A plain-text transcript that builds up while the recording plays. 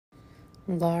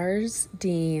Lars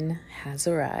Dean has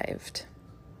arrived.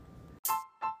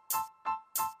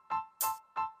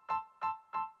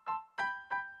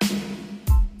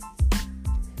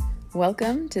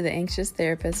 Welcome to the Anxious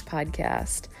Therapist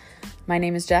podcast. My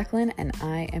name is Jacqueline and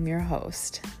I am your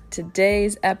host.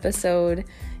 Today's episode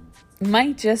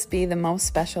might just be the most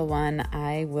special one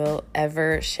I will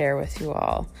ever share with you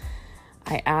all.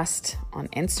 I asked on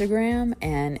Instagram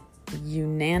and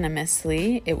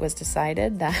unanimously it was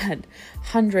decided that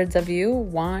hundreds of you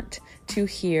want to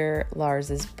hear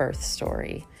Lars's birth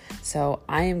story. So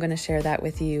I am going to share that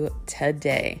with you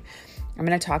today. I'm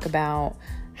going to talk about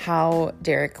how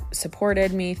Derek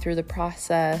supported me through the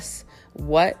process,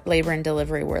 what labor and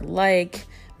delivery were like,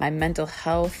 my mental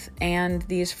health, and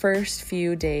these first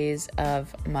few days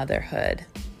of motherhood.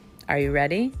 Are you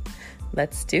ready?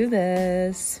 Let's do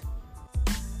this.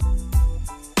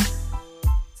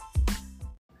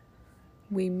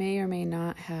 We may or may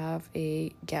not have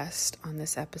a guest on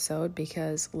this episode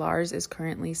because Lars is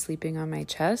currently sleeping on my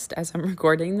chest as I'm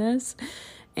recording this.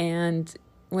 And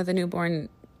with a newborn,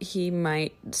 he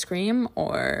might scream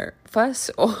or fuss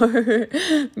or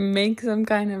make some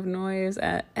kind of noise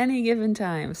at any given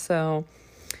time. So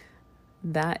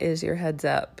that is your heads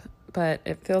up. But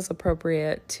it feels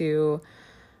appropriate to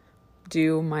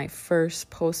do my first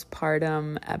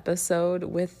postpartum episode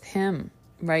with him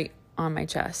right on my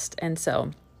chest. And so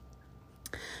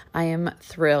I am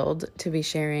thrilled to be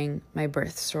sharing my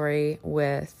birth story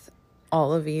with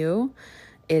all of you.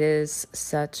 It is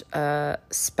such a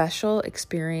special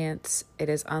experience. It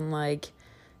is unlike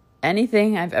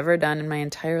anything I've ever done in my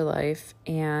entire life.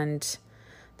 And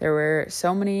there were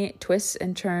so many twists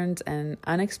and turns and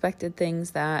unexpected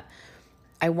things that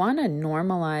I want to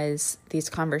normalize these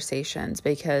conversations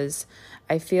because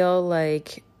I feel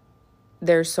like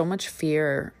there's so much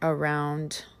fear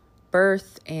around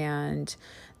birth and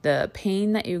the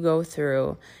pain that you go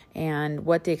through and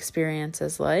what the experience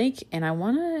is like. And I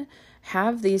want to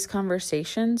have these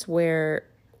conversations where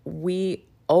we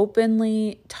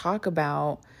openly talk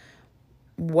about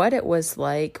what it was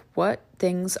like, what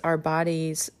things our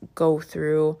bodies go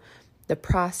through, the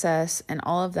process and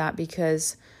all of that,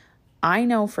 because I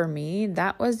know for me,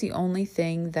 that was the only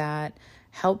thing that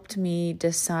helped me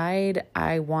decide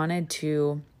I wanted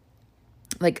to,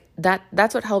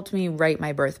 that's what helped me write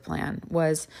my birth plan,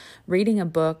 was reading a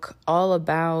book all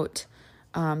about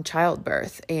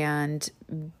childbirth and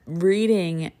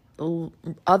reading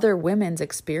other women's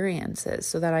experiences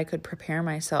so that I could prepare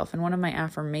myself. And one of my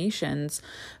affirmations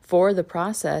for the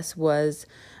process was,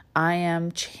 I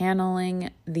am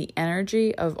channeling the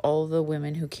energy of all the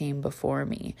women who came before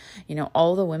me,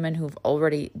 all the women who've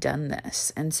already done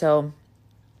this. And so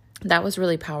that was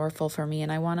really powerful for me,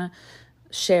 and I want to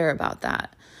share about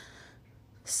that.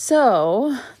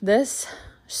 So this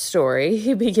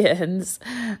story begins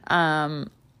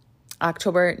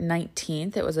October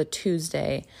 19th. It was a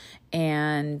Tuesday,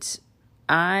 and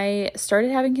I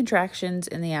started having contractions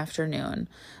in the afternoon.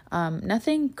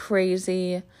 Nothing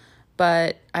crazy,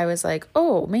 but I was like,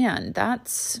 oh man,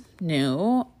 that's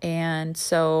new. And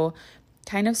so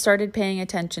kind of started paying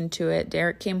attention to it.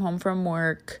 Derek came home from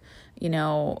work.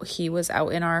 He was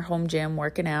out in our home gym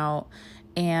working out,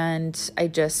 and I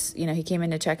just, he came in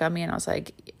to check on me, and I was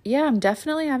like, yeah, I'm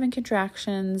definitely having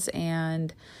contractions,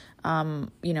 and,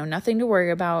 nothing to worry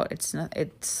about.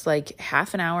 It's like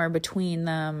half an hour between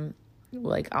them.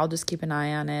 Like, I'll just keep an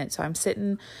eye on it. So I'm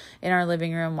sitting in our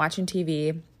living room watching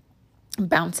TV,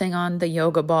 bouncing on the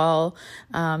yoga ball,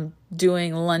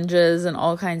 doing lunges and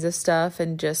all kinds of stuff.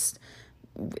 And just,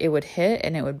 it would hit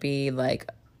and it would be like,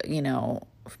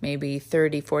 maybe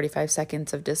 30, 45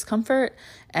 seconds of discomfort,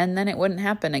 and then it wouldn't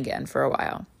happen again for a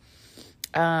while.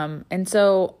 And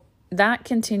so that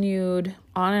continued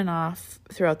on and off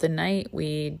throughout the night.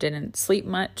 We didn't sleep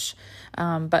much,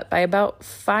 but by about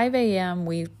 5 a.m.,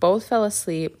 we both fell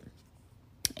asleep.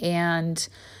 And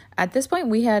at this point,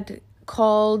 we had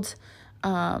called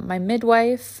my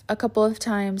midwife a couple of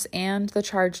times and the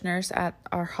charge nurse at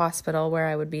our hospital where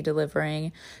I would be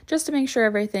delivering, just to make sure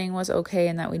everything was okay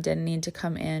and that we didn't need to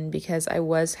come in, because I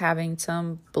was having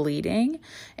some bleeding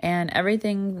and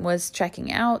everything was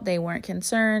checking out. They weren't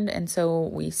concerned. And so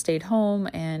we stayed home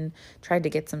and tried to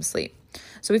get some sleep.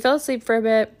 So we fell asleep for a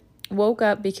bit, woke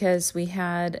up because we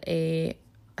had a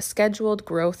scheduled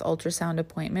growth ultrasound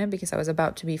appointment because I was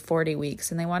about to be 40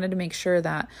 weeks and they wanted to make sure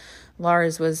that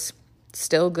Lars was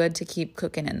still good to keep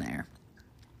cooking in there.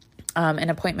 An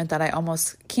appointment that I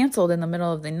almost canceled in the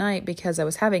middle of the night because I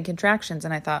was having contractions,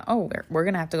 and I thought, oh, we're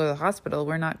going to have to go to the hospital.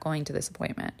 We're not going to this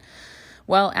appointment.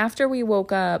 Well, after we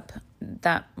woke up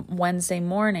that Wednesday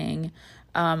morning,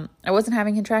 I wasn't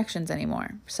having contractions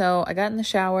anymore. So I got in the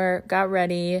shower, got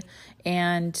ready,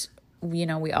 and, we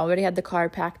already had the car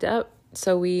packed up.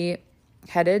 So we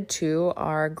headed to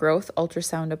our growth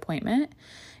ultrasound appointment,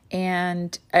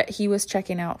 and he was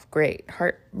checking out great.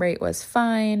 Heart rate was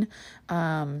fine.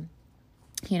 They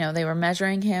were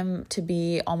measuring him to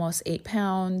be almost 8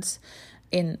 pounds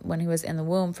when he was in the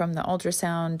womb from the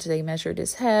ultrasound. They measured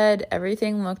his head.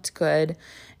 Everything looked good.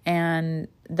 And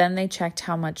then they checked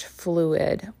how much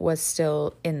fluid was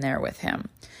still in there with him.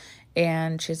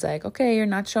 And she's like, okay, you're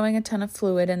not showing a ton of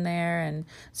fluid in there. And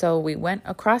so we went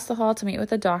across the hall to meet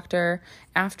with a doctor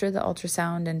after the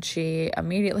ultrasound. And she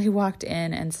immediately walked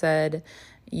in and said,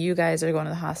 you guys are going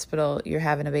to the hospital. You're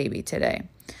having a baby today.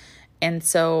 And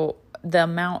so the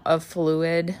amount of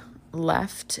fluid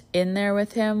left in there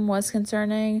with him was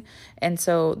concerning. And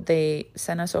so they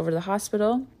sent us over to the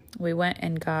hospital. We went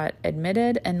and got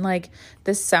admitted, and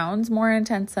this sounds more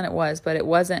intense than it was, but it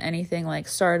wasn't anything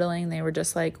startling. They were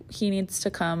just like, he needs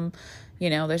to come,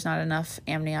 there's not enough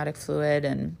amniotic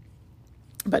fluid,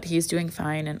 but he's doing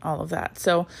fine and all of that.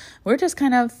 So we're just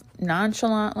kind of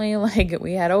nonchalantly,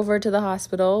 we head over to the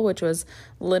hospital, which was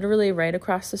literally right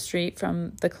across the street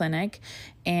from the clinic,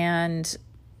 and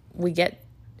we get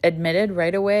admitted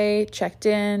right away, checked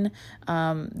in.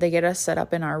 They get us set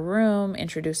up in our room,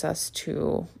 introduce us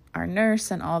to our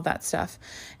nurse and all of that stuff.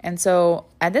 And so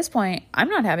at this point, I'm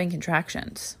not having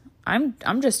contractions. I'm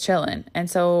just chilling. And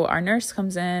so our nurse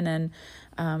comes in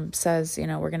and says,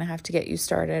 we're going to have to get you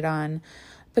started on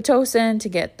Pitocin to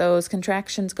get those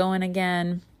contractions going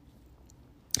again.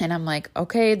 And I'm like,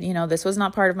 okay, this was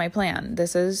not part of my plan.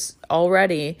 This is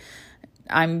already,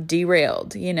 I'm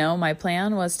derailed. My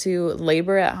plan was to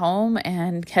labor at home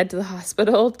and head to the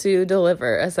hospital to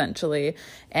deliver, essentially.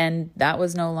 And that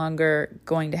was no longer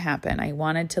going to happen. I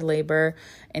wanted to labor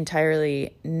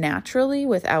entirely naturally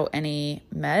without any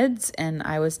meds. And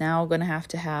I was now going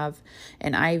to have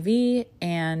an IV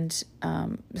and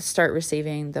start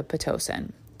receiving the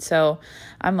Pitocin. So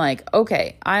I'm like,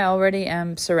 okay, I already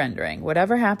am surrendering.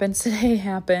 Whatever happens today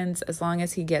happens. As long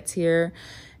as he gets here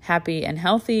happy and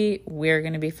healthy, we're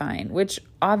going to be fine, which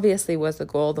obviously was the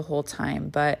goal the whole time.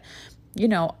 But,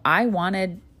 I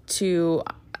wanted to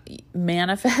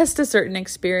manifest a certain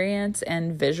experience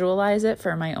and visualize it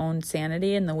for my own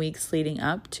sanity in the weeks leading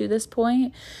up to this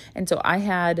point. And so I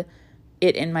had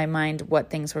it in my mind what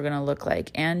things were going to look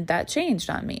like. And that changed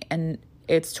on me. And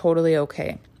it's totally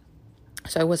okay.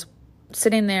 So I was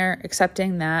sitting there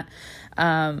accepting that.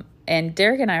 And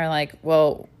Derek and I are like,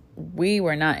 well, we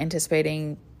were not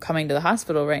anticipating coming to the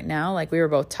hospital right now. We were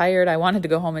both tired. I wanted to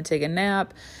go home and take a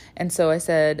nap. And so I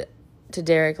said to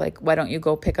Derek, why don't you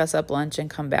go pick us up lunch and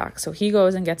come back? So he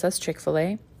goes and gets us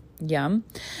Chick-fil-A. Yum.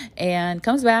 And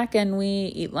comes back and we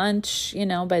eat lunch.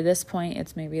 By this point,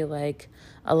 it's maybe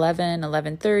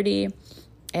 11:30.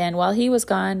 And while he was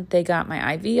gone, they got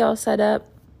my IV all set up.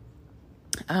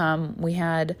 We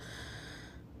had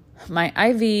my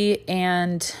IV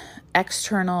and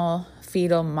external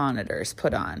fetal monitors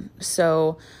put on.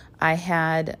 So I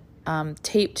had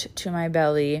taped to my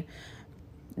belly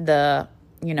the,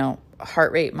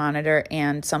 heart rate monitor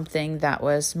and something that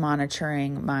was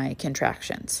monitoring my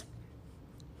contractions.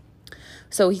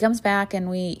 So he comes back and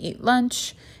we eat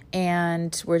lunch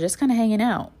and we're just kind of hanging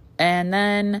out. And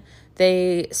then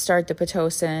they start the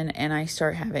Pitocin and I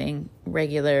start having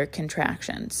regular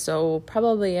contractions. So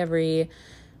probably every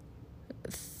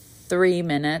 3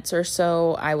 minutes or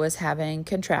so, I was having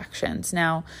contractions.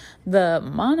 Now, the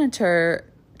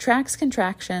monitor tracks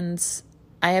contractions.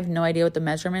 I have no idea what the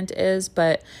measurement is,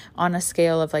 but on a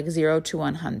scale of 0 to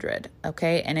 100,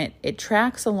 okay? And it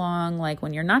tracks along,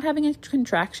 when you're not having a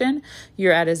contraction,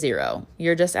 you're at a 0.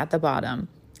 You're just at the bottom.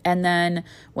 And then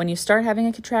when you start having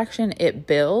a contraction, it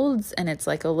builds and it's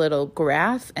like a little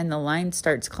graph and the line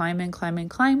starts climbing.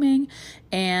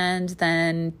 And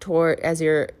then as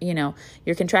your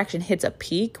contraction hits a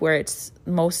peak where it's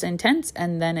most intense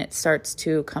and then it starts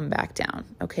to come back down.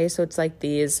 Okay. So it's like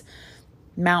these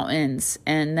mountains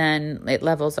and then it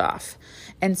levels off.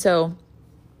 And so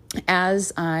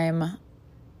as I'm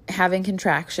having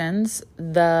contractions,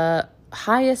 the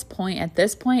highest point at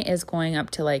this point is going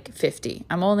up to 50.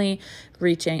 I'm only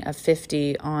reaching a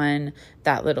 50 on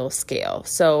that little scale.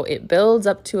 So it builds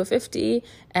up to a 50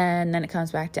 and then it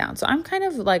comes back down. So I'm kind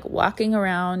of walking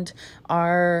around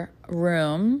our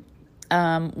room,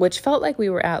 which felt like we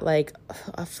were at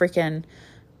a freaking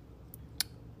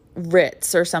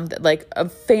Ritz or something, a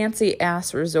fancy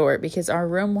ass resort, because our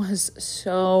room was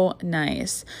so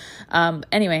nice.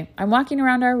 Anyway, I'm walking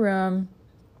around our room.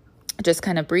 just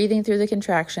kind of breathing through the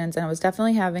contractions, and I was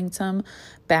definitely having some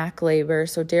back labor.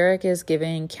 So Derek is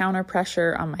giving counter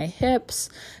pressure on my hips,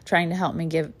 trying to help me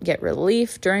get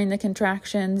relief during the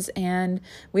contractions. And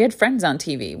we had friends on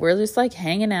TV. We're just like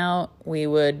hanging out. We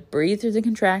would breathe through the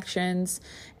contractions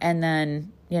and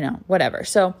then, whatever.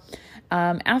 So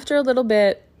after a little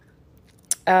bit,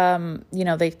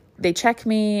 they check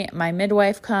me. My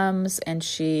midwife comes and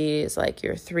she's like,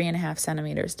 "You're 3.5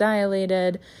 centimeters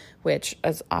dilated," which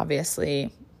is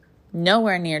obviously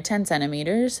nowhere near 10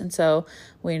 centimeters. And so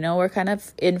we know we're kind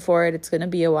of in for it. It's going to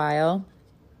be a while.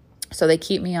 So they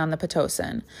keep me on the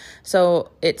Pitocin. So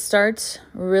it starts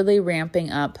really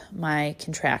ramping up my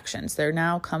contractions. They're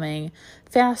now coming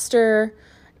faster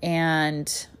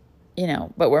and,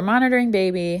 but we're monitoring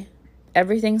baby.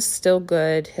 Everything's still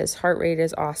good. His heart rate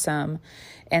is awesome.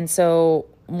 And so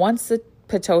once the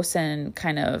Pitocin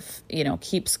kind of,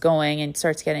 keeps going and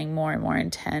starts getting more and more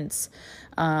intense,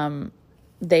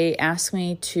 they ask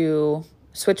me to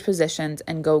switch positions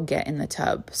and go get in the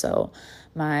tub. So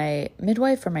my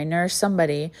midwife or my nurse,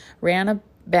 somebody ran a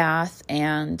bath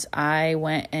and I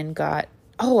went and I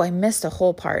missed a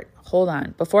whole part. Hold on.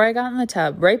 Right before I got in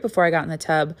the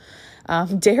tub,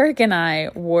 Derek and I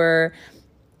were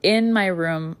in my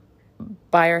room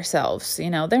by ourselves.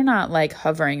 They're not like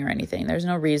hovering or anything. There's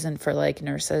no reason for like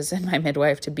nurses and my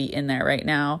midwife to be in there right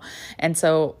now. And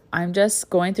so I'm just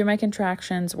going through my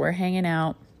contractions. We're hanging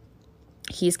out.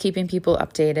 He's keeping people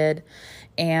updated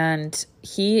and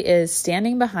he is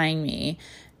standing behind me,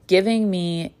 giving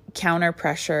me counter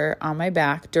pressure on my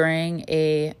back during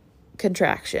a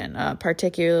contraction, a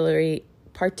particularly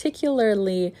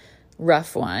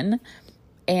rough one.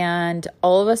 And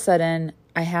all of a sudden,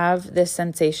 I have this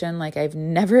sensation like I've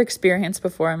never experienced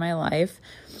before in my life.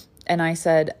 And I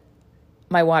said,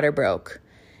 my water broke.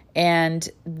 And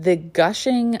the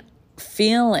gushing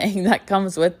feeling that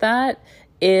comes with that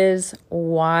is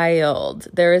wild.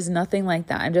 There is nothing like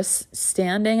that. I'm just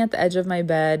standing at the edge of my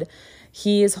bed.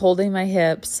 He is holding my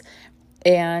hips.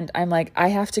 And I'm like, I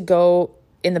have to go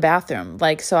in the bathroom.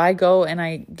 So I go and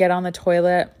I get on the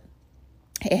toilet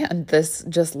and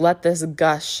let this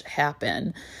gush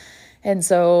happen. And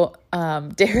so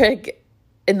Derek,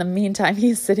 in the meantime,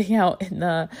 he's sitting out in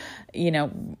the,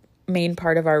 main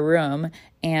part of our room,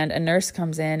 and a nurse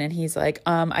comes in and he's like,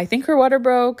 I think her water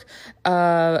broke.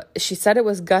 She said it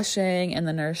was gushing, and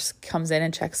the nurse comes in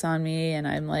and checks on me, and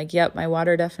I'm like, yep, my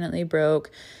water definitely broke.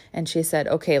 And she said,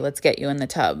 okay, let's get you in the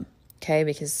tub. Okay,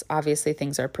 because obviously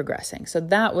things are progressing. So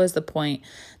that was the point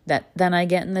that then I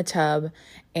get in the tub,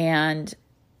 and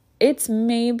it's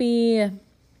maybe,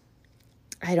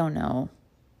 I don't know,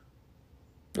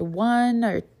 1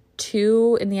 or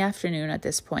 2 in the afternoon at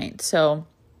this point. So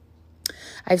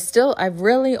I've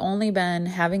really only been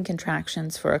having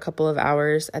contractions for a couple of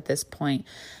hours at this point.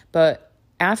 But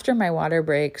after my water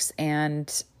breaks,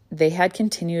 and they had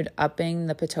continued upping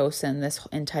the Pitocin this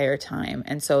entire time.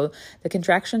 And so the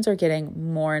contractions are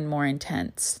getting more and more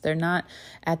intense. They're not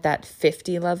at that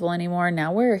 50 level anymore.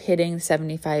 Now we're hitting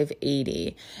 75,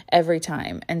 80 every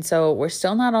time. And so we're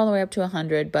still not all the way up to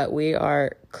 100, but we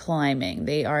are climbing.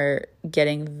 They are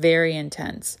getting very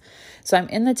intense. So I'm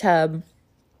in the tub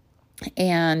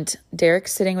and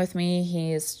Derek's sitting with me.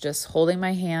 He's just holding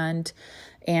my hand,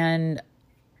 and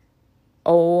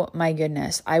oh my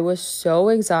goodness, I was so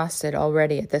exhausted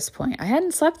already at this point. I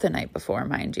hadn't slept the night before,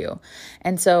 mind you.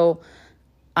 And so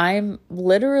I'm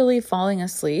literally falling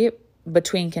asleep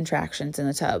between contractions in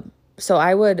the tub. So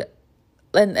I would,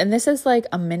 and this is like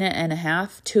 1.5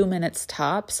 minutes, 2 minutes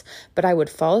tops, but I would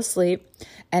fall asleep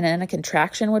and then a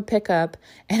contraction would pick up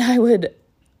and I would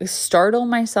startle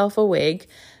myself awake,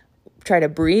 try to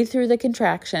breathe through the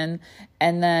contraction,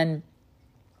 and then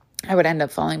I would end up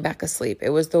falling back asleep.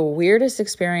 It was the weirdest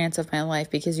experience of my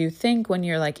life, because you think when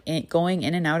you're like going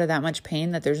in and out of that much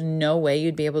pain that there's no way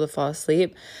you'd be able to fall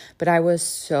asleep. But I was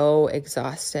so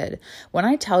exhausted. When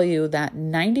I tell you that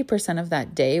 90% of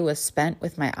that day was spent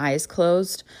with my eyes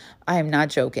closed, I am not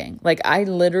joking. Like I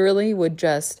literally would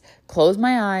just close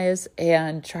my eyes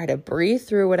and try to breathe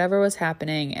through whatever was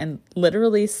happening and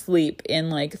literally sleep in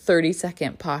like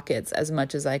 30-second pockets as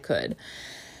much as I could.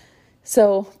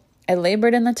 So I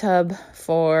labored in the tub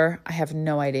for, I have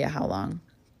no idea how long.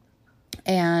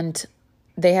 And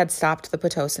they had stopped the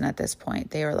Pitocin at this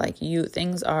point. They were like,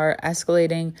 things are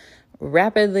escalating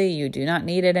rapidly. You do not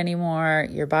need it anymore.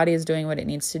 Your body is doing what it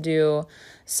needs to do.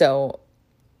 So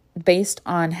based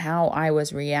on how I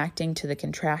was reacting to the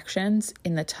contractions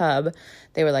in the tub,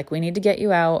 they were like, we need to get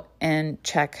you out and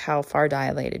check how far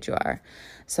dilated you are.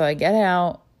 So I get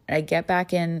out, I get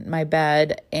back in my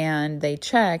bed, and they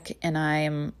check, and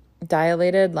I'm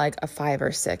dilated like a 5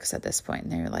 or 6 at this point.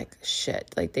 And they were like,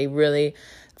 shit, like they really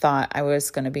thought I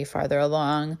was going to be farther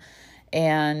along.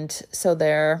 And so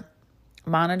they're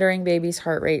monitoring baby's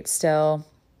heart rate still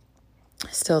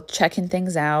checking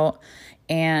things out.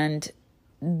 And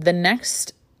the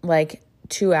next like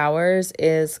 2 hours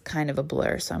is kind of a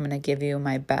blur. So I'm going to give you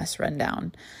my best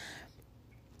rundown.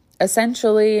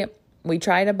 Essentially, we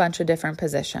tried a bunch of different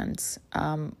positions,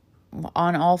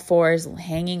 on all fours,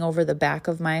 hanging over the back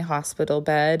of my hospital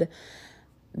bed.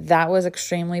 That was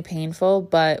extremely painful,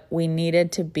 but we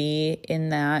needed to be in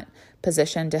that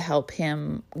position to help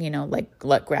him, like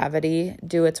let gravity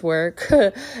do its work.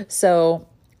 So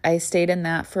I stayed in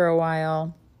that for a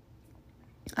while.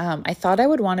 I thought I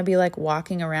would want to be like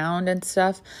walking around and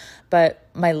stuff, but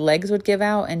my legs would give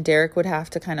out and Derek would have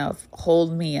to kind of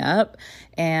hold me up.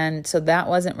 And so that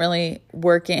wasn't really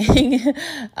working.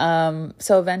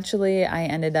 So eventually I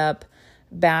ended up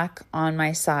back on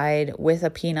my side with a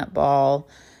peanut ball,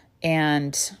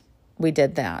 and we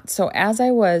did that. So as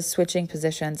I was switching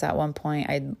positions at one point,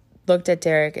 I looked at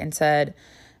Derek and said,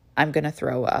 I'm going to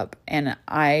throw up. And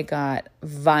I got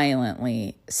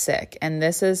violently sick. And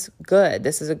this is good.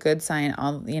 This is a good sign.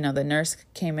 The nurse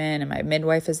came in and my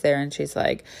midwife is there and she's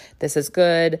like, this is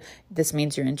good. This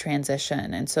means you're in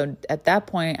transition. And so at that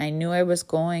point, I knew I was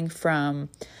going from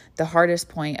the hardest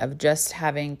point of just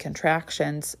having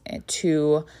contractions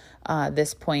to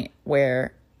this point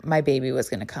where my baby was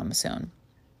going to come soon.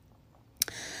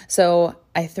 So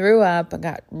I threw up, I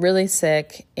got really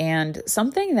sick, and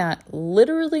something that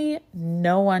literally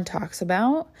no one talks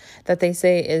about that they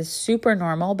say is super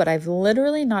normal, but I've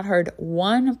literally not heard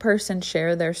one person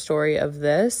share their story of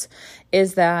this,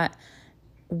 is that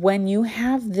when you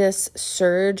have this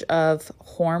surge of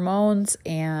hormones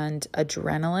and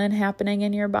adrenaline happening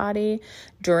in your body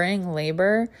during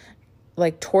labor,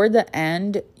 like toward the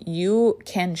end, you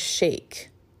can shake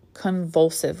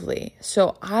convulsively.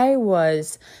 So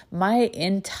my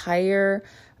entire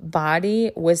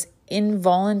body was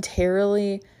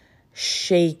involuntarily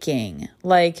shaking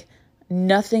like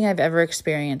nothing I've ever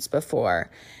experienced before.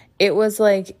 It was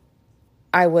like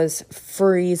I was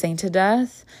freezing to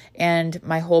death and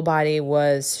my whole body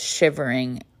was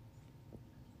shivering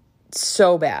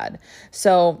so bad.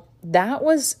 So that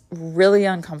was really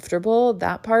uncomfortable.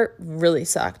 That part really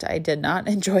sucked. I did not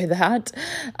enjoy that.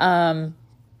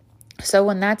 So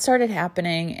when that started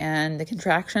happening and the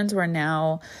contractions were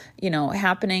now,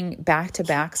 happening back to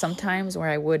back sometimes where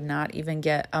I would not even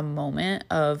get a moment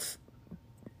of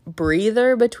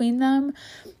breather between them,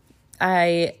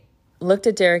 I looked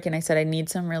at Derek and I said, I need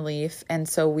some relief. And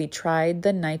so we tried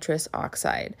the nitrous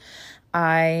oxide.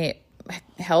 I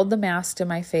held the mask to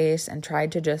my face and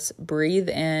tried to just breathe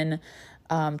in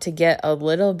to get a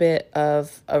little bit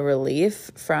of a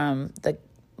relief from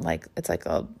it's like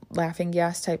a laughing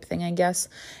gas type thing, I guess.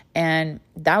 And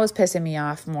that was pissing me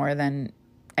off more than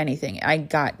anything. I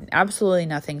got absolutely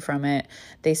nothing from it.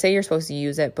 They say you're supposed to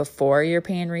use it before your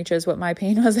pain reaches what my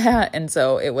pain was at. And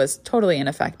so it was totally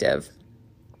ineffective.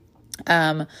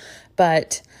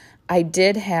 But I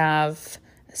did have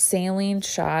saline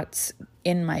shots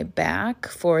in my back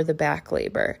for the back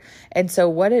labor. And so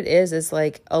what it is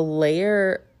like a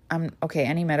layer.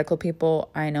 Any medical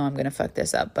people, I know I'm going to fuck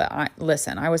this up, but I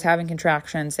was having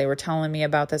contractions. They were telling me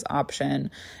about this option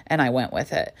and I went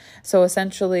with it. So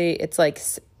essentially it's like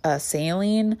a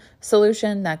saline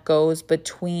solution that goes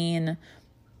between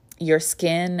your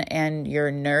skin and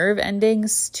your nerve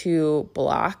endings to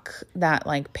block that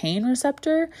like pain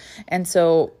receptor. And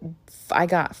so I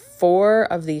got 4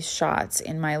 of these shots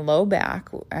in my low back.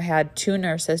 I had 2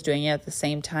 nurses doing it at the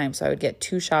same time. So I would get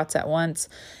 2 shots at once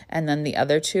and then the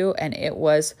other 2. And it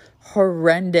was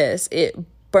horrendous. It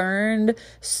burned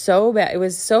so bad. It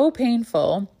was so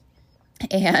painful.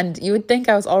 And you would think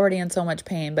I was already in so much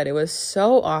pain, but it was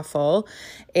so awful.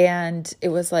 And it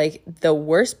was like the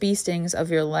worst bee stings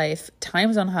of your life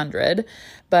times 100.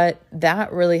 But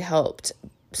that really helped,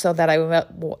 so that I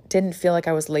didn't feel like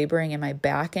I was laboring in my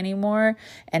back anymore.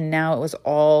 And now it was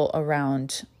all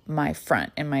around my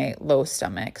front and my low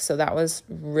stomach. So that was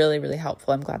really, really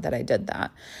helpful. I'm glad that I did that.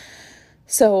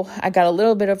 So I got a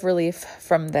little bit of relief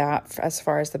from that as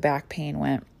far as the back pain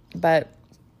went. But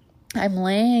I'm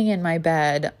laying in my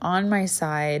bed on my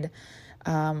side.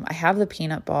 I have the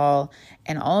peanut ball,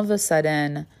 and all of a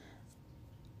sudden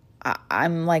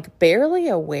I'm like barely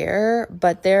aware,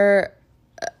 but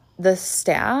the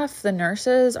staff, the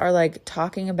nurses are like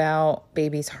talking about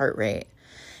baby's heart rate.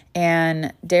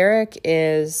 And Derek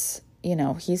is,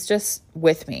 he's just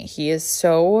with me. He is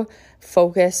so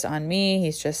focused on me.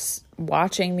 He's just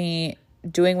watching me,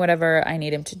 doing whatever I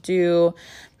need him to do.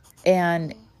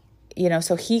 And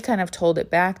so he kind of told it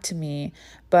back to me,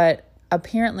 but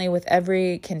apparently with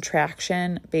every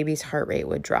contraction, baby's heart rate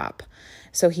would drop.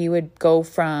 So he would go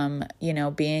from,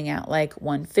 being at like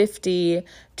 150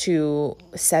 to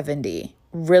 70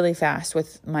 really fast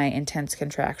with my intense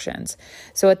contractions.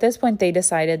 So at this point, they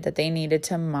decided that they needed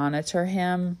to monitor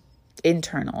him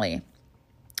internally.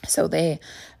 So they,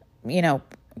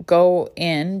 go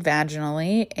in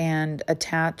vaginally and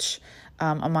attach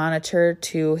a monitor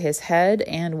to his head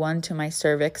and one to my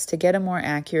cervix to get a more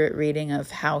accurate reading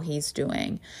of how he's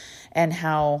doing and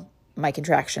how my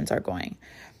contractions are going.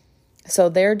 So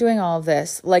they're doing all of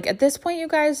this. Like at this point, you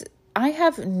guys, I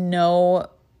have no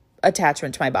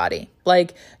attachment to my body.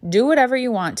 Like, do whatever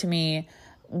you want to me.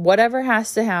 Whatever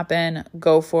has to happen,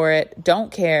 go for it.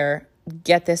 Don't care.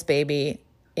 Get this baby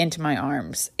into my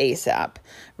arms ASAP,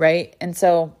 right? And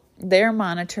so they're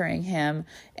monitoring him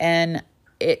and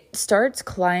it starts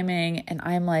climbing and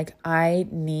I'm like, I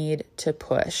need to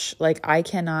push. Like, I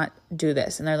cannot do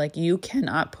this. And they're like, you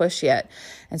cannot push yet.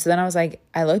 And so then I was like,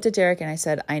 I looked at Derek and I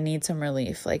said, I need some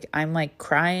relief. Like, I'm like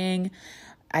crying.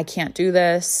 I can't do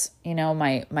this.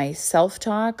 My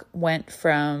self-talk went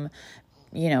from,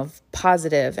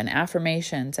 positive and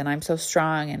affirmations and I'm so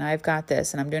strong and I've got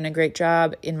this and I'm doing a great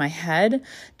job in my head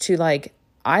to like,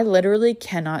 I literally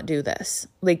cannot do this.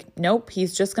 Like, nope,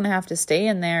 he's just going to have to stay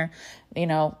in there.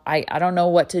 I don't know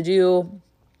what to do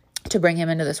to bring him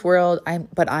into this world,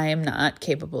 but I am not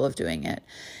capable of doing it.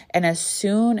 And as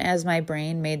soon as my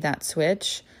brain made that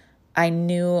switch, I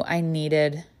knew I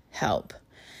needed help.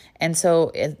 And so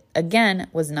it, again,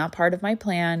 was not part of my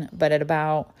plan, but at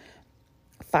about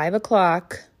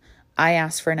 5:00, I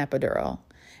asked for an epidural.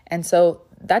 And so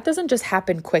that doesn't just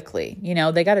happen quickly.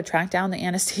 They got to track down the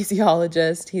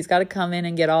anesthesiologist. He's got to come in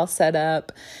and get all set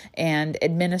up and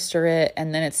administer it.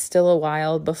 And then it's still a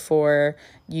while before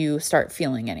you start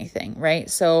feeling anything, right?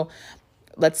 So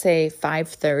let's say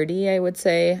 5:30, I would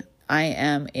say, I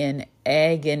am in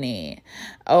agony.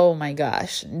 Oh my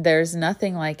gosh, there's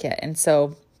nothing like it. And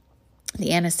so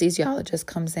the anesthesiologist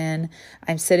comes in.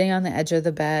 I'm sitting on the edge of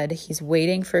the bed. He's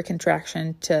waiting for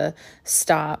contraction to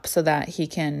stop so that he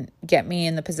can get me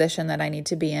in the position that I need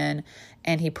to be in,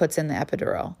 and he puts in the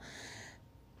epidural.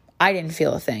 I didn't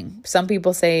feel a thing. Some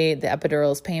people say the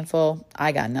epidural is painful.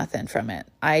 I got nothing from it.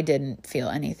 I didn't feel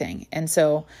anything. And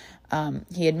so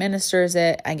he administers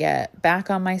it. I get back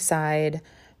on my side.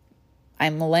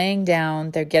 I'm laying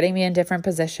down. They're getting me in different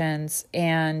positions,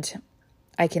 and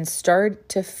I can start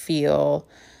to feel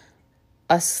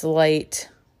a slight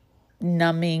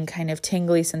numbing kind of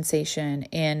tingly sensation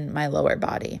in my lower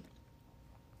body.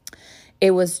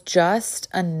 It was just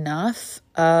enough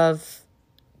of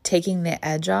taking the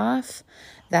edge off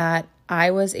that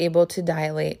I was able to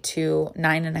dilate to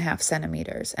 9.5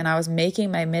 centimeters. And I was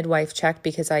making my midwife check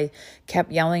because I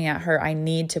kept yelling at her, I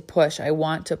need to push. I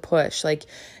want to push. Like,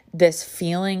 this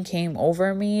feeling came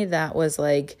over me that was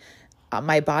like,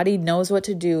 my body knows what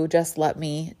to do. Just let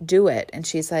me do it. And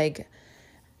she's like,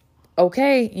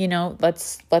 okay,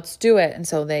 let's do it. And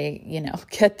so they,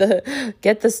 get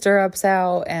the stirrups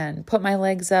out and put my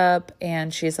legs up.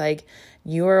 And she's like,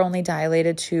 you are only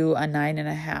dilated to a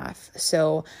 9.5.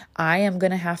 So I am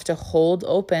going to have to hold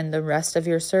open the rest of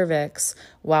your cervix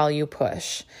while you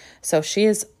push. So she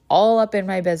is all up in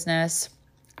my business.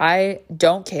 I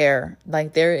don't care.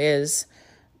 Like, there is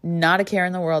not a care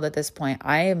in the world at this point.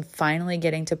 I am finally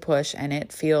getting to push and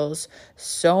it feels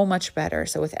so much better.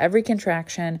 So with every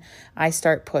contraction, I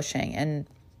start pushing. And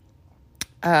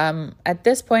at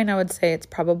this point, I would say it's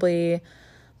probably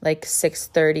like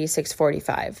 6:30,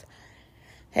 6:45.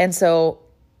 And so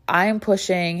I'm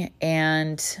pushing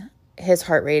and his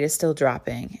heart rate is still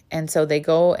dropping. And so they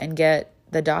go and get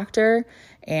the doctor,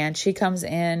 and she comes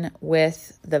in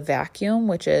with the vacuum,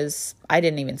 which is, I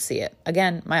didn't even see it.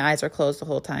 Again, my eyes were closed the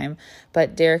whole time,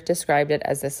 but Derek described it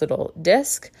as this little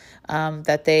disc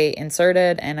that they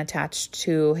inserted and attached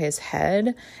to his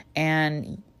head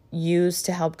and used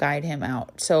to help guide him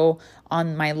out. So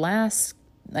on my last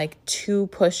 2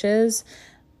 pushes,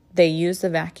 they used the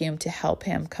vacuum to help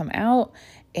him come out,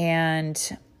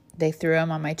 and they threw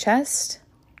him on my chest,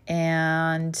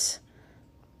 and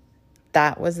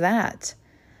that was that.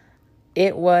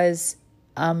 It was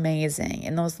amazing.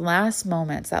 In those last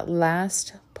moments, that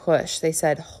last push, they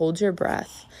said, hold your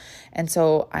breath. And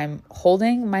so I'm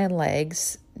holding my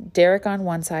legs, Derek on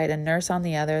one side, a nurse on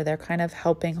the other. They're kind of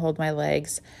helping hold my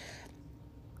legs.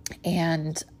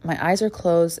 And my eyes are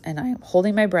closed and I'm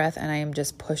holding my breath and I am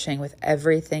just pushing with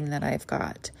everything that I've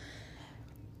got.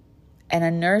 And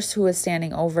a nurse who was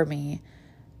standing over me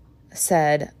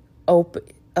said, I'm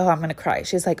going to cry.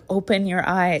 She's like, open your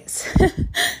eyes.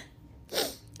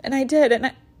 And I did.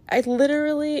 And I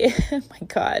literally, oh my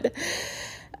God,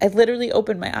 I literally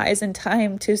opened my eyes in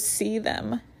time to see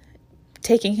them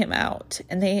taking him out,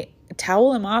 and they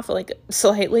towel him off like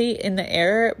slightly in the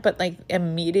air, but like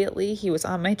immediately he was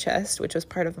on my chest, which was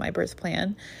part of my birth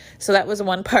plan. So that was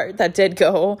one part that did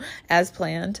go as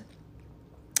planned.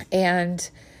 And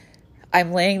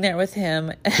I'm laying there with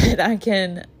him, and I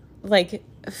can like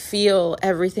feel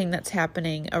everything that's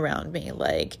happening around me.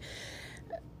 Like,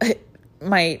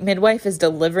 my midwife is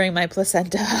delivering my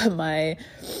placenta.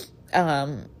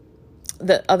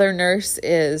 The other nurse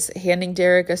is handing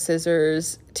Derek a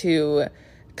scissors to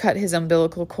cut his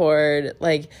umbilical cord.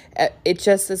 Like, it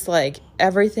just is like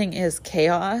everything is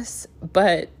chaos,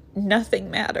 but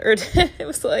nothing mattered. It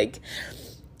was like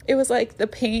the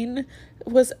pain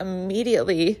was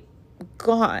immediately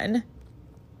gone,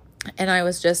 and I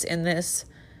was just in this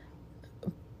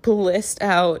blissed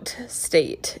out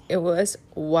state. It was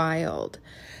wild.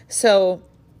 So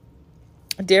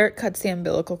Derek cuts the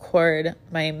umbilical cord.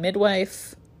 My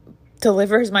midwife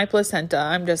delivers my placenta.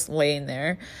 I'm just laying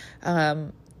there.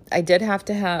 I did have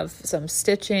to have some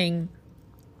stitching,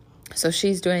 so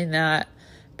she's doing that,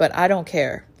 but I don't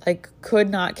care. Like, could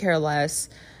not care less.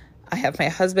 I have my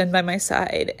husband by my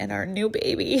side and our new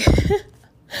baby.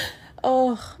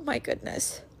 Oh my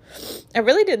goodness. I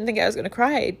really didn't think I was going to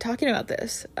cry talking about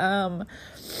this. And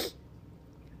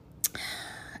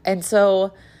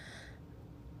so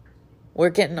we're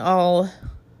getting all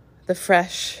the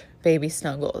fresh baby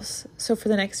snuggles. So for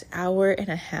the next hour and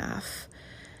a half,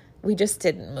 we just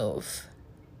didn't move.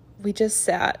 We just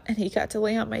sat, and he got to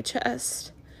lay on my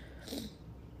chest.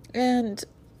 And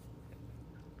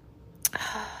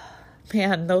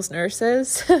man, those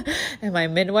nurses and my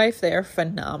midwife, they are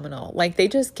phenomenal. Like, they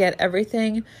just get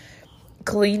everything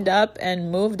cleaned up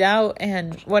and moved out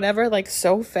and whatever, like,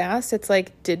 so fast. It's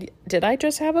like, did I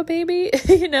just have a baby?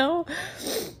 You know?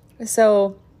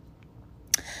 So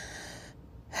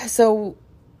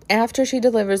after she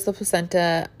delivers the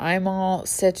placenta, I'm all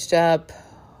stitched up.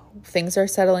 Things are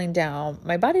settling down.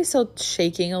 My body's still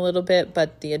shaking a little bit,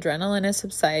 but the adrenaline is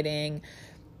subsiding.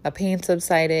 The pain's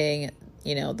subsiding.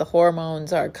 You know, the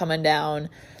hormones are coming down.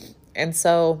 And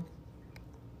so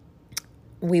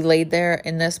we laid there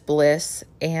in this bliss,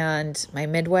 and my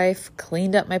midwife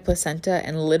cleaned up my placenta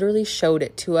and literally showed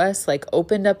it to us, like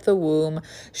opened up the womb,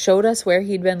 showed us where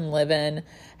he'd been living,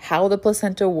 how the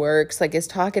placenta works, like is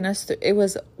talking us through. It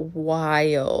was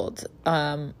wild.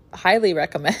 Highly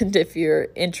recommend if you're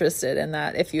interested in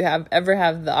that. If you ever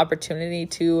have the opportunity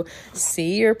to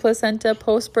see your placenta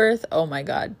post-birth, oh my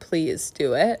God, please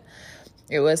do it.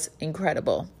 It was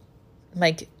incredible.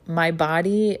 Like, my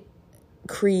body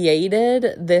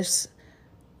created this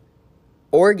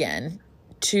organ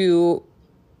to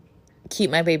keep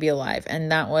my baby alive,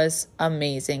 and that was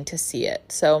amazing to see it.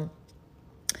 So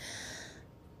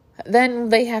then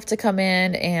they have to come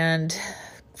in and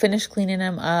finish cleaning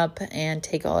him up and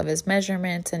take all of his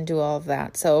measurements and do all of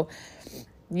that. So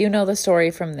you know the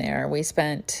story from there. We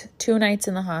spent 2 nights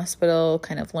in the hospital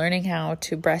kind of learning how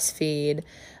to breastfeed.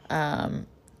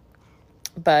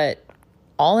 But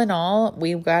all in all,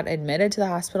 we got admitted to the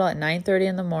hospital at 9:30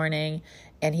 in the morning,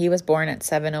 and he was born at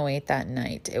 7:08 that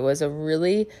night. It was a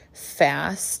really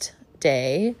fast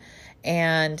day,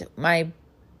 and my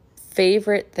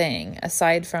favorite thing,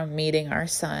 aside from meeting our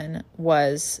son,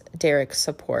 was Derek's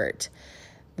support.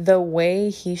 The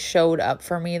way he showed up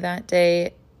for me that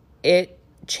day, it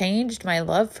changed my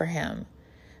love for him.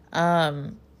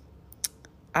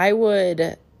 I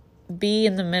would be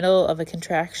in the middle of a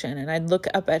contraction, and I'd look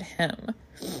up at him.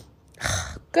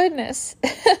 Goodness.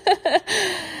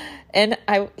 And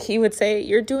he would say,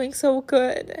 "You're doing so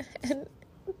good." And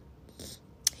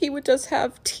he would just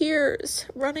have tears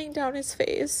running down his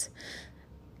face.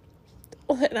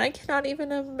 And I cannot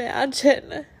even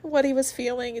imagine what he was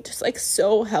feeling. Just like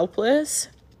so helpless,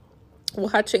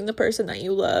 watching the person that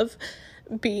you love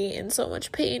be in so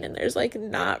much pain, and there's like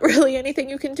not really anything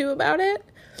you can do about it.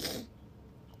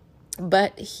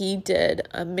 But he did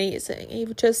amazing. He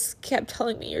just kept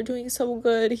telling me, "You're doing so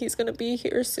good. He's going to be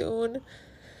here soon."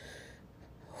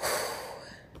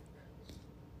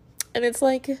 And it's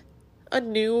like a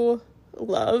new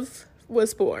love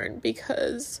was born,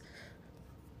 because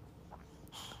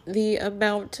the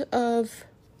amount of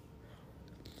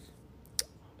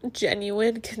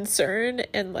genuine concern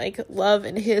and like love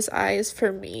in his eyes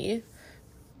for me,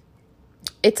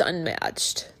 it's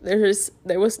unmatched. There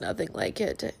was nothing like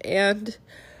it. And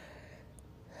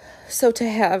so to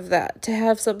have that, to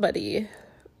have somebody,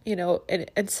 you know,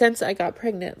 and since I got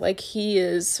pregnant, like, he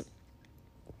is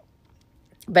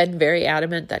been very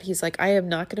adamant that he's like, I am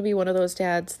not going to be one of those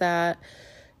dads that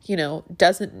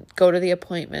doesn't go to the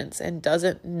appointments and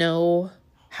doesn't know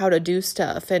how to do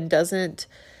stuff and doesn't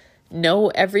know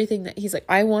everything that he's like,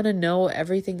 I want to know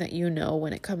everything that you know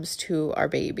when it comes to our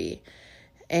baby.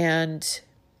 And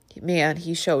man,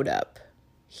 he showed up.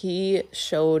 He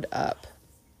showed up.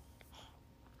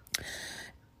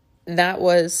 That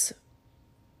was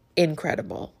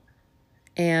incredible.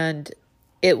 And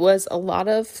it was a lot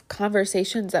of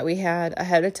conversations that we had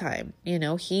ahead of time.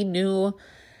 He knew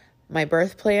my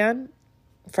birth plan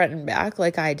front and back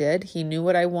like I did. He knew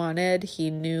what I wanted. He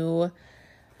knew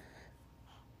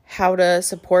how to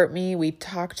support me. We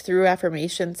talked through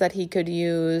affirmations that he could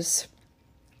use.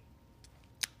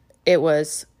 It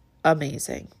was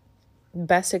amazing.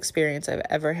 Best experience I've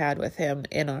ever had with him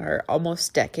in our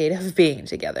almost decade of being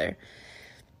together.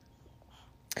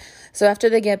 So after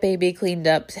they get baby cleaned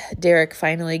up, Derek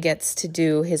finally gets to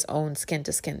do his own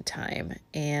skin-to-skin time.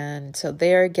 And so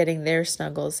they're getting their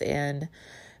snuggles in.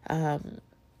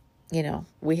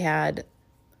 We had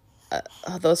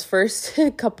those first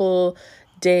couple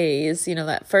days,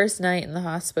 that first night in the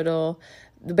hospital,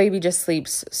 the baby just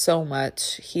sleeps so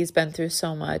much. He's been through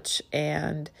so much.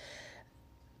 And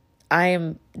I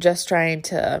am just trying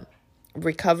to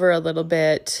recover a little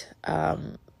bit.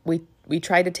 We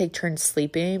try to take turns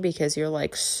sleeping because you're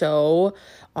like so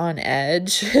on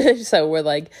edge. So we're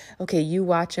like, okay, you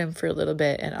watch him for a little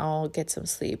bit and I'll get some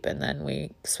sleep. And then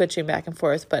we switching back and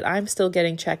forth, but I'm still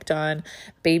getting checked on.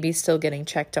 Baby's still getting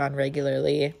checked on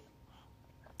regularly.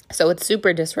 So it's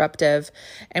super disruptive,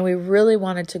 and we really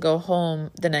wanted to go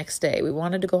home the next day. We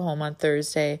wanted to go home on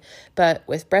Thursday, but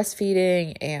with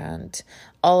breastfeeding and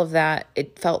all of that,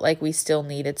 it felt like we still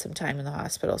needed some time in the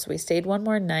hospital. So we stayed one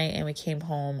more night and we came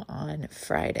home on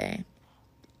Friday.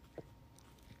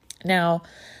 Now,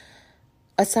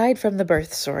 aside from the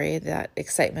birth story, that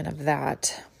excitement of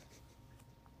that,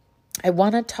 I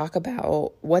want to talk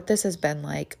about what this has been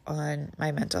like on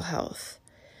my mental health,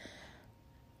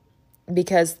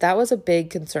 because that was a big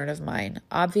concern of mine.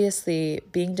 Obviously,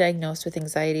 being diagnosed with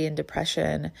anxiety and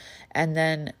depression, and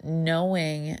then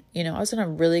knowing, I was in a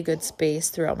really good space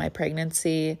throughout my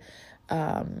pregnancy,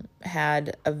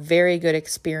 had a very good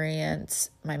experience.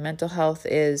 My mental health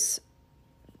is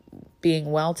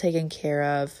being well taken care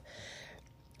of.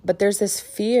 But there's this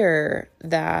fear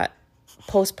that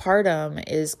postpartum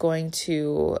is going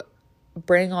to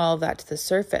bring all of that to the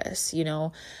surface.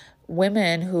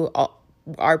 Women who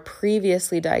are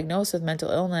previously diagnosed with mental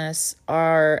illness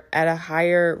are at a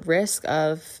higher risk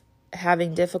of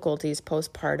having difficulties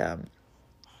postpartum.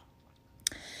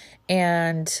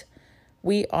 And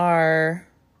we are,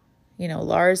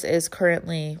 Lars is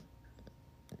currently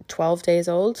 12 days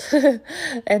old.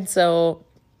 And so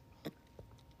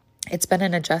it's been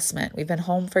an adjustment. We've been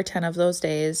home for 10 of those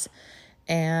days,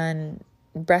 and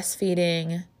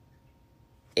breastfeeding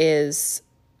is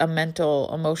a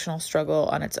mental, emotional struggle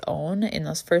on its own. In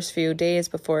those first few days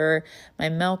before my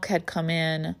milk had come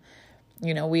in,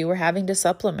 we were having to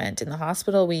supplement. In the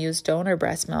hospital, we used donor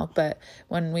breast milk, but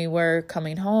when we were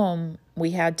coming home,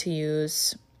 we had to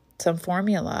use some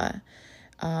formula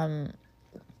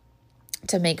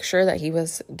to make sure that he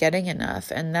was getting enough.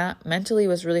 And that mentally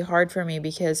was really hard for me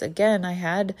because, again, I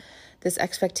had this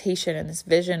expectation and this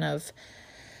vision of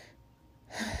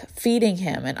feeding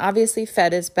him, and obviously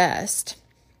fed is best.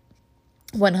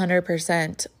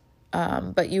 100%.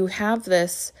 But you have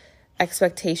this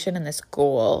expectation and this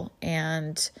goal,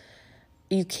 and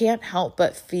you can't help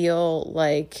but feel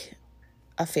like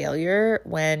a failure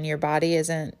when your body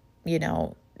isn't,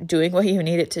 doing what you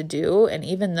need it to do. And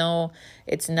even though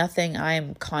it's nothing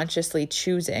I'm consciously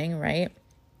choosing, right?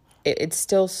 It's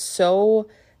still so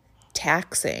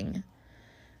taxing.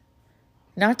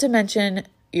 Not to mention,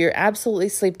 you're absolutely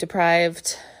sleep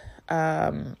deprived,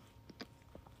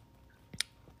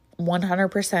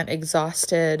 100%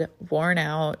 exhausted, worn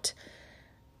out,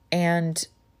 and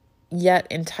yet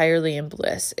entirely in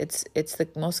bliss. It's the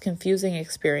most confusing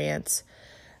experience.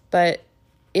 But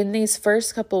in these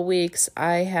first couple weeks,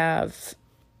 I have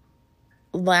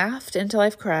laughed until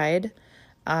I've cried.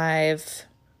 I've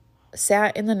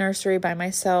sat in the nursery by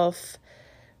myself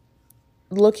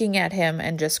looking at him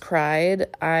and just cried.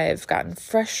 I've gotten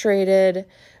frustrated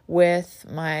with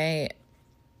my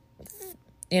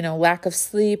lack of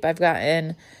sleep. I've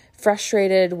gotten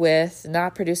frustrated with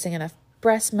not producing enough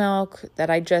breast milk that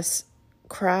I just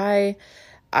cry.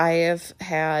 I have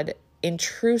had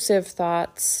intrusive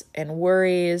thoughts and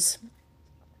worries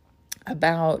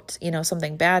about,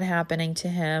 something bad happening to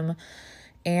him.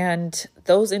 And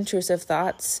those intrusive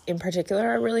thoughts in particular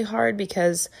are really hard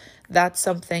because that's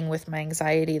something with my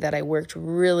anxiety that I worked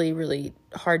really, really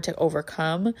hard to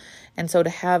overcome. And so to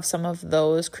have some of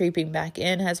those creeping back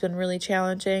in has been really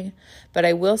challenging. But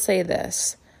I will say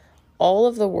this, all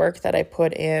of the work that I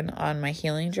put in on my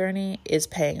healing journey is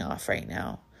paying off right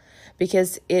now,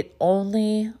 because it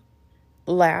only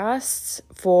lasts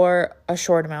for a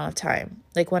short amount of time.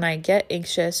 Like when I get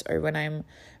anxious or when I'm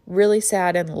really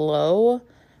sad and low,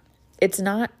 it's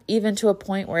not even to a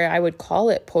point where I would call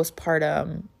it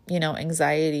postpartum,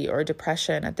 anxiety or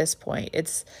depression at this point.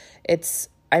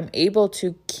 I'm able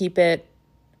to keep it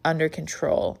under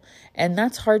control. And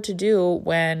that's hard to do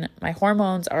when my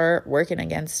hormones are working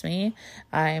against me.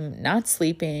 I'm not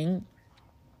sleeping,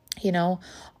 all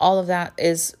of that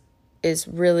is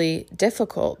really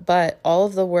difficult. But all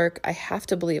of the work, I have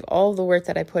to believe, all of the work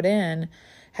that I put in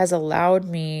has allowed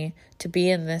me to be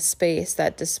in this space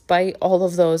that despite all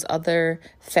of those other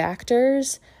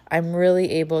factors, I'm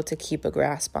really able to keep a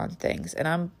grasp on things.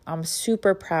 And I'm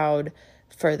super proud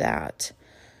for that.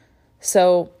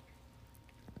 So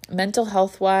mental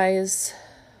health wise,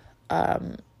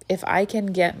 if I can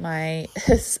get a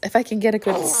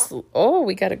good,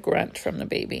 we got a grunt from the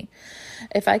baby.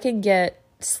 If I can get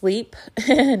sleep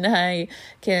and I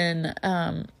can,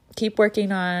 keep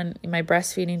working on my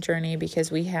breastfeeding journey, because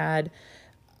we had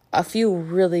a few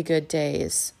really good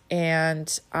days,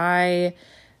 and I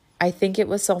think it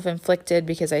was self-inflicted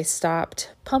because I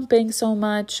stopped pumping so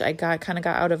much. I got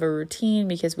out of a routine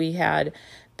because we had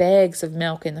bags of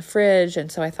milk in the fridge, and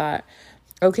so I thought,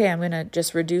 okay, I'm going to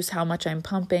just reduce how much I'm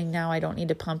pumping. Now I don't need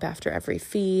to pump after every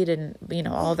feed and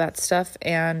all that stuff.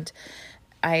 And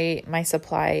my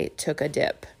supply took a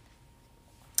dip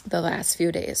the last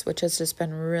few days, which has just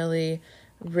been really,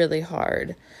 really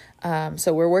hard.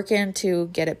 So we're working to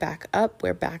get it back up.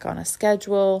 We're back on a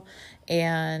schedule,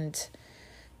 and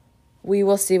we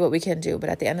will see what we can do. But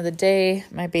at the end of the day,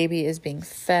 my baby is being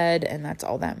fed, and that's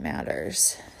all that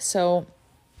matters. So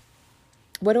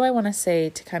what do I want to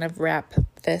say to kind of wrap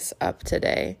this up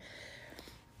today?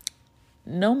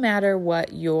 No matter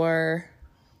what your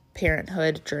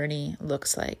parenthood journey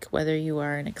looks like, whether you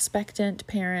are an expectant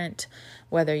parent,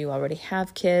 whether you already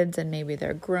have kids and maybe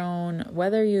they're grown,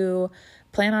 whether you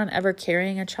plan on ever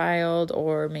carrying a child,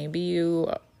 or maybe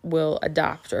you will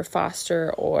adopt or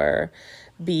foster or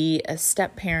be a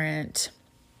step parent,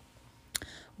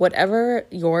 whatever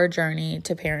your journey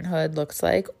to parenthood looks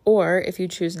like, or if you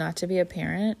choose not to be a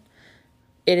parent,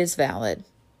 it is valid.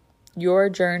 Your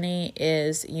journey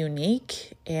is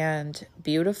unique and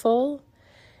beautiful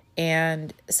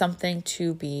and something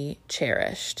to be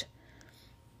cherished.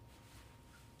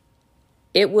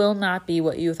 It will not be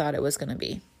what you thought it was going to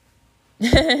be.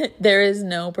 There is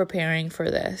no preparing for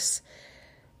this.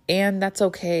 And that's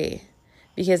okay,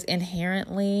 because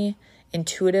inherently,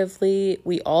 intuitively,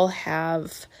 we all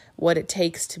have what it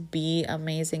takes to be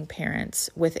amazing parents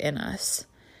within us.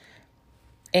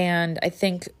 And I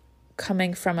think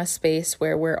coming from a space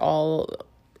where we're all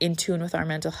in tune with our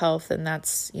mental health, and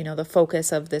that's, the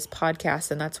focus of this podcast,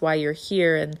 and that's why you're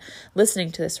here and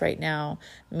listening to this right now,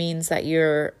 means that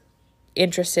you're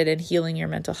interested in healing your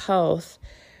mental health.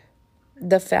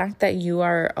 The fact that you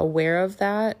are aware of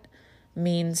that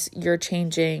means you're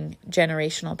changing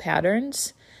generational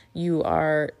patterns. You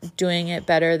are doing it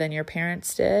better than your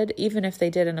parents did, even if they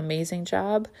did an amazing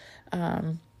job.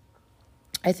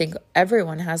 I think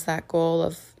everyone has that goal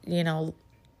of,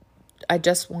 I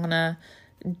just want to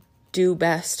do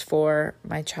best for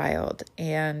my child,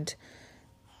 and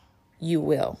you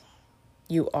will.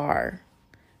 You are.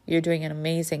 You're doing an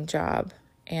amazing job.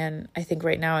 And I think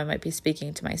right now I might be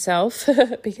speaking to myself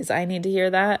because I need to hear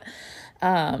that.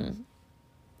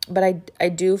 But I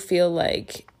do feel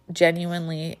like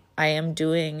genuinely I am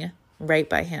doing right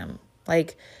by him.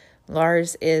 Like,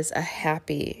 Lars is a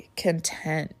happy,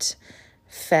 content,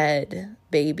 fed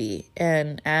baby.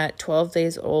 And at 12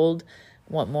 days old,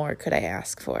 what more could I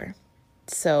ask for?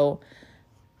 So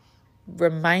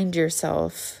remind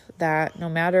yourself that no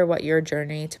matter what your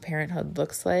journey to parenthood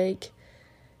looks like,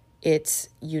 it's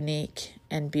unique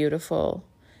and beautiful,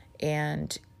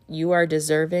 and you are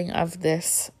deserving of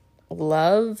this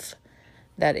love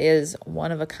that is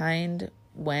one of a kind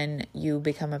when you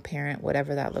become a parent,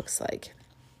 whatever that looks like.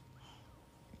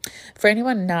 For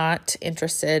anyone not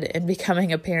interested in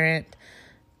becoming a parent,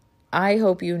 I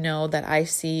hope you know that I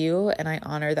see you and I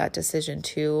honor that decision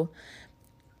too.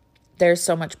 There's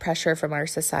so much pressure from our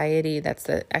society. That's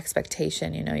the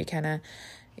expectation. You kind of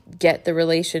get the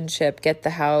relationship, get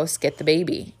the house, get the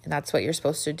baby. And that's what you're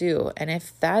supposed to do. And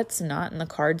if that's not in the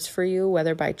cards for you,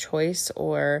 whether by choice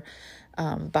or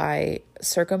by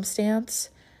circumstance,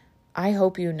 I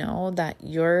hope you know that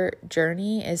your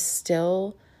journey is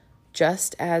still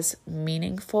just as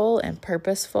meaningful and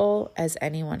purposeful as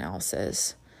anyone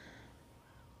else's.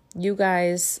 You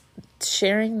guys,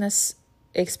 sharing this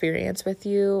experience with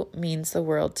you means the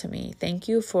world to me. Thank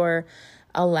you for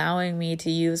allowing me to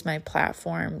use my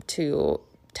platform to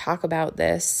talk about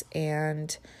this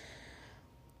and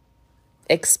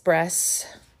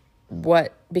express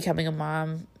what becoming a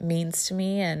mom means to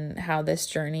me and how this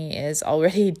journey is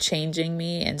already changing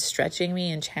me and stretching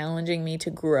me and challenging me to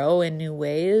grow in new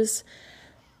ways.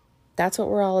 That's what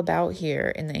we're all about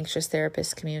here in the Anxious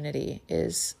Therapist community,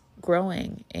 is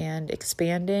growing and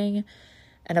expanding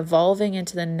and evolving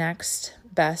into the next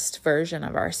best version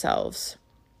of ourselves.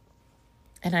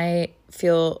 And I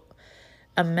feel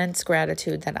immense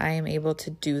gratitude that I am able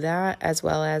to do that, as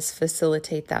well as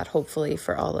facilitate that, hopefully,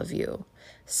 for all of you.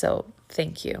 So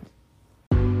thank you.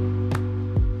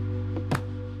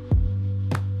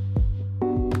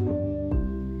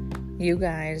 You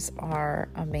guys are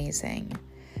amazing.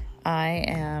 I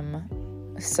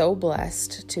am so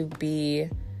blessed to be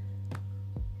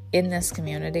in this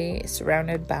community,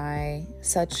 surrounded by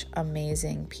such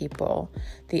amazing people.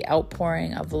 The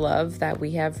outpouring of love that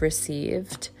we have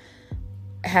received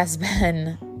has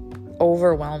been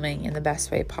overwhelming in the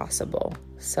best way possible.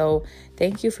 So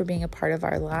thank you for being a part of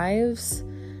our lives.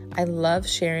 I love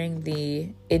sharing the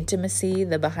intimacy,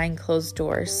 the behind closed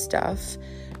doors stuff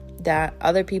that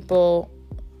other people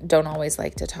don't always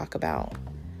like to talk about.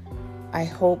 I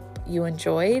hope you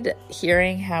enjoyed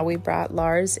hearing how we brought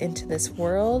Lars into this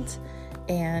world,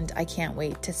 and I can't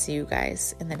wait to see you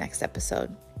guys in the next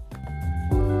episode.